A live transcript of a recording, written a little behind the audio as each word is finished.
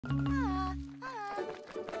You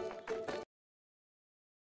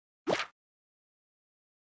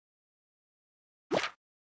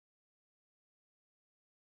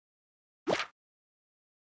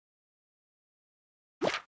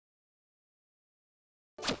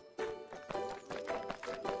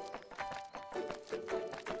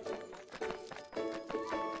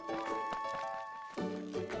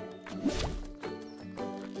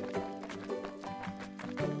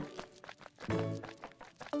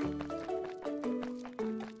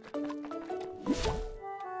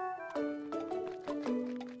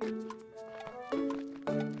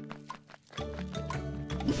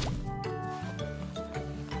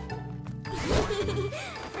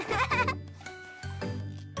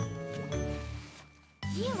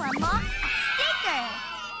unlocked a sticker!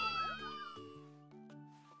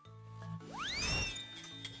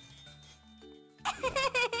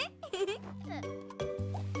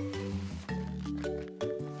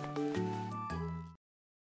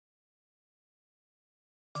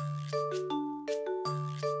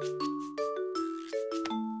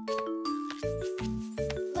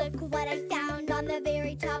 Look what I found on the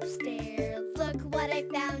very top stair. Look what I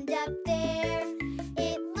found up there.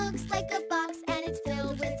 It looks like a box and it's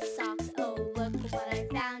filled with socks. Oh, look what I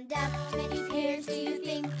found up. How many pairs do you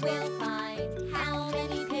think we'll find? How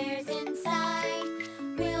many pairs inside?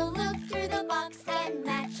 We'll look through the box and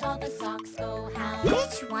match all the socks. Oh, how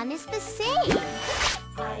Which one is the same?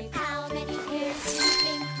 How many pairs do you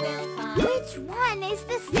think we'll find? Which one is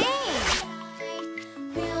the same?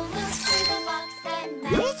 We'll look through the box and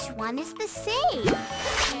match. Which one is the same?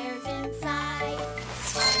 Pairs inside.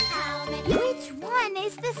 How many? Which one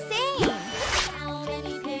is the same? How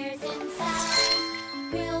many pairs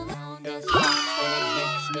inside? We'll Found a sock and it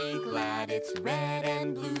makes me glad. It's red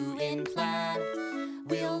and blue in plaid.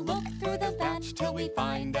 We'll look through the batch till we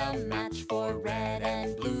find a match for red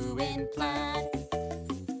and blue in plaid.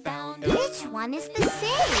 Found a Which one is the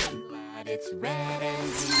same? glad. It's red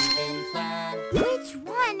and blue in plaid. Which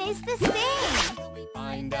one is the same? Till we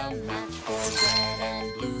find a match for red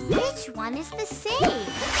and blue. Which one is the same?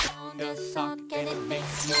 Found a sock and it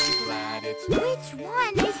makes me glad. It's Which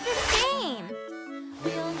one is the same?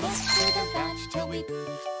 We'll look through the batch till we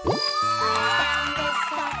Found a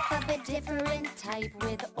sock of a different type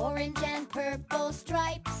with orange and purple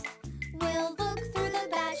stripes. We'll look through the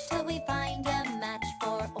batch till we find a match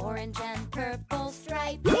for orange and purple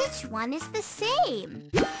stripes. Which one is the same?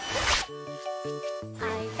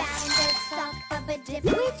 I found a sock of a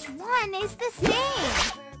different. Which one is the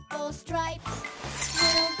same? Purple stripes.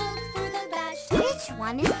 We'll look through the batch. Which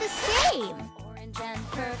one is the same? Orange and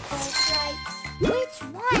purple stripes. Which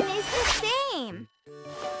one is the same?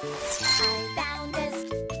 I found a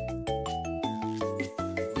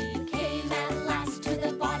We came at last to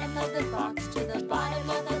the bottom of the box, to the bottom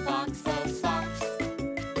of the box of socks.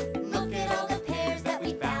 Look at all the pairs that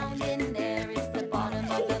we found in there. It's the bottom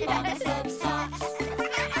of the box of socks.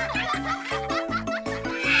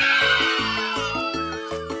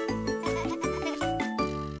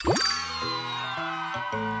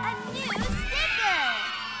 A new sticker!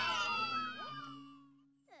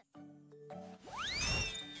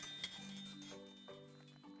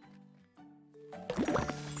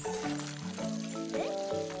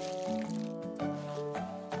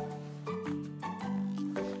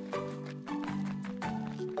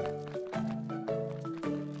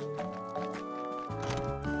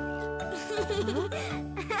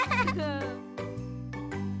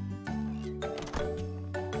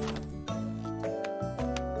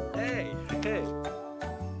 Hey, hey.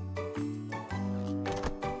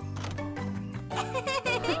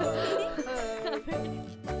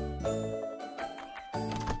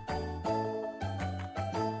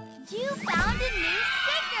 You found a new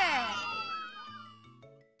sticker!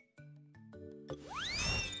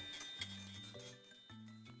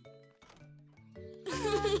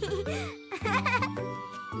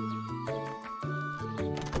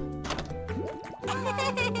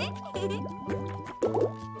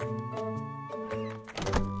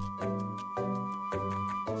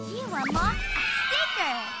 You unlocked a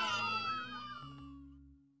sticker!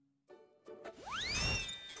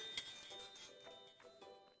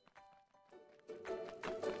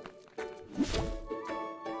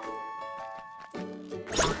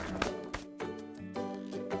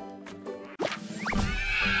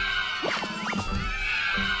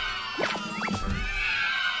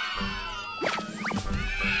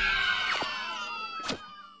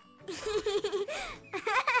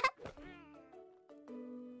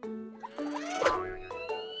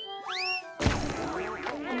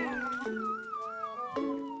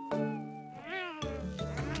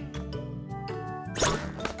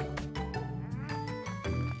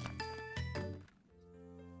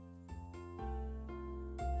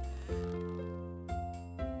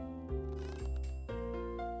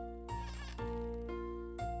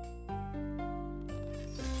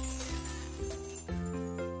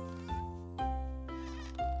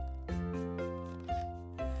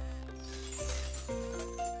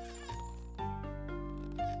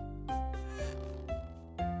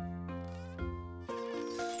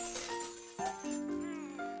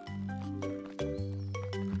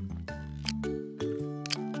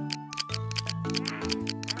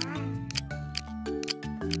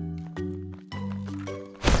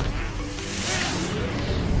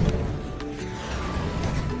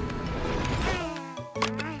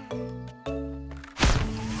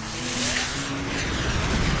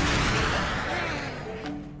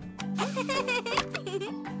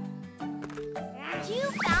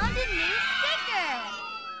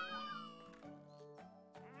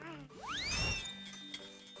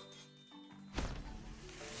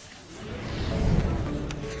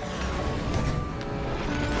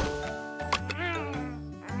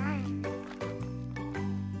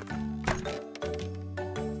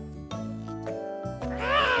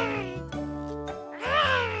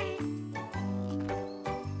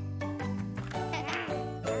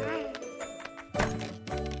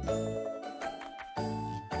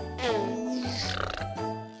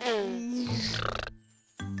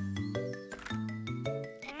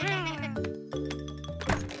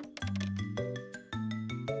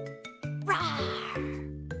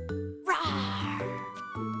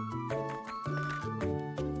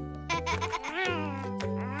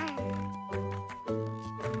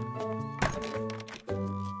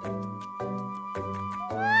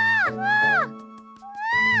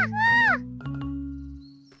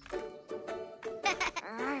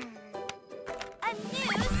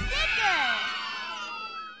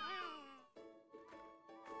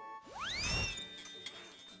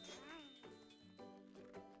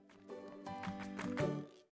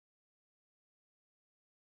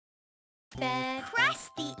 bed. Press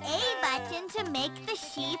the A button to make the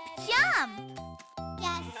sheep jump.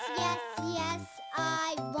 Yes, yes, yes,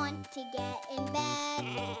 I want to get in bed.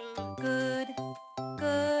 Good,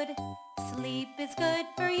 good, sleep is good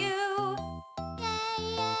for you. Yay,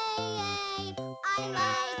 yay, yay, I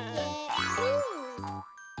like it. Ooh.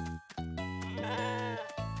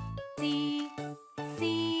 See,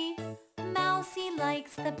 see, Mousie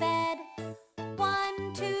likes the bed.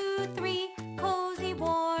 1, 2, 3, cozy,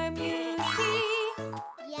 warm, you see.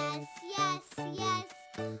 Yes, yes, yes,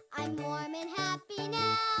 I'm warm and happy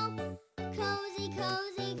now. Cozy,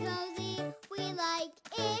 cozy, cozy, we like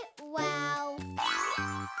it, wow.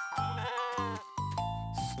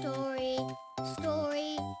 Story,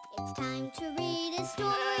 story, it's time to read a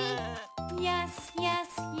story. Yes, yes,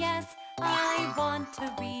 yes, I want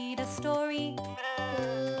to read a story.